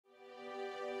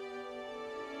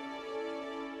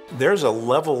There's a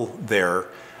level there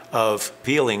of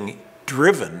feeling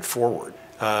driven forward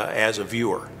as a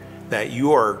viewer, that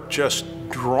you are just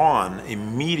drawn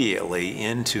immediately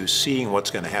into seeing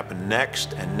what's going to happen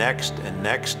next and next and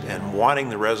next, and wanting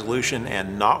the resolution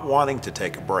and not wanting to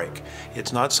take a break.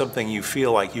 It's not something you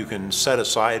feel like you can set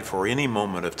aside for any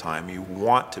moment of time. You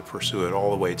want to pursue it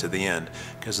all the way to the end,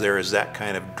 because there is that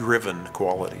kind of driven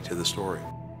quality to the story.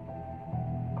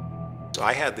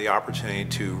 I had the opportunity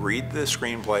to read the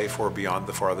screenplay for Beyond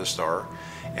the Farthest Star,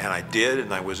 and I did,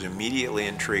 and I was immediately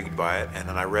intrigued by it, and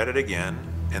then I read it again,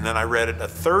 and then I read it a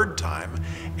third time,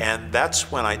 and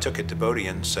that's when I took it to Bodhi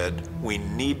and said, we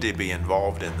need to be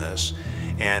involved in this.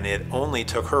 And it only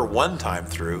took her one time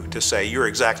through to say, you're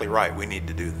exactly right, we need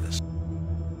to do this.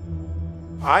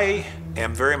 I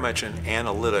am very much an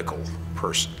analytical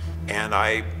person, and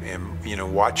I am,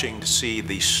 watching to see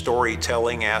the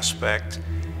storytelling aspect,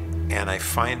 and I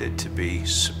find it to be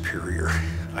superior.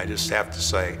 I just have to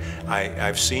say,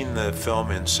 I've seen the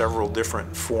film in several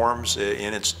different forms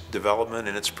in its development,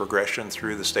 in its progression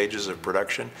through the stages of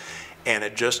production, and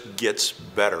it just gets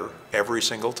better every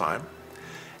single time.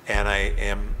 And I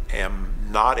am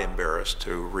not embarrassed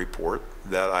to report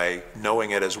that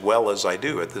knowing it as well as I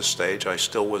do at this stage, I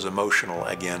still was emotional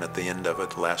again at the end of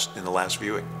it in the last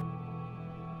viewing.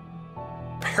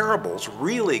 Parables,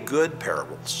 really good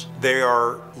parables, they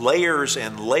are layers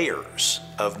and layers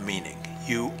of meaning.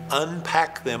 You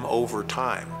unpack them over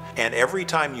time, and every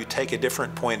time you take a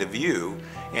different point of view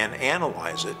and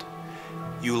analyze it,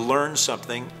 you learn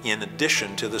something in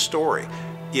addition to the story.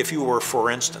 If you were,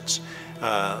 for instance,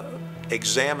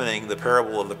 examining the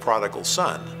parable of the prodigal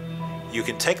son, you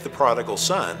can take the prodigal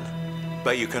son,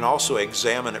 but you can also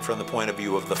examine it from the point of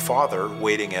view of the father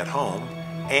waiting at home,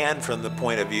 and from the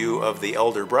point of view of the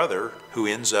elder brother who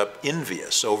ends up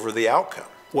envious over the outcome.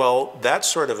 Well, that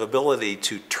sort of ability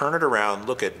to turn it around,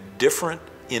 look at different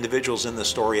individuals in the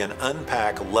story and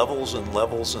unpack levels and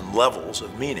levels and levels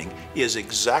of meaning is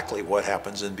exactly what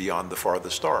happens in Beyond the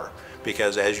Farthest Star.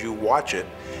 Because as you watch it,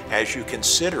 as you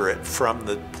consider it from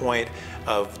the point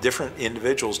of different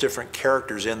individuals, different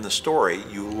characters in the story,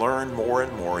 you learn more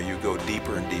and more, you go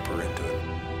deeper and deeper into it.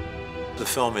 The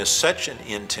film is such an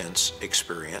intense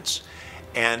experience,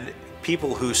 and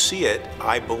people who see it,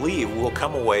 I believe, will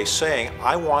come away saying,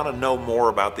 I want to know more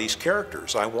about these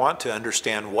characters. I want to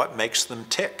understand what makes them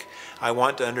tick. I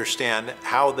want to understand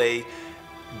how they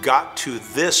got to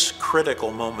this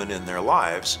critical moment in their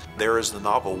lives. There is the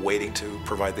novel waiting to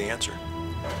provide the answer.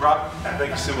 Rob,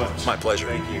 thank you so much. My pleasure.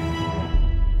 Thank you.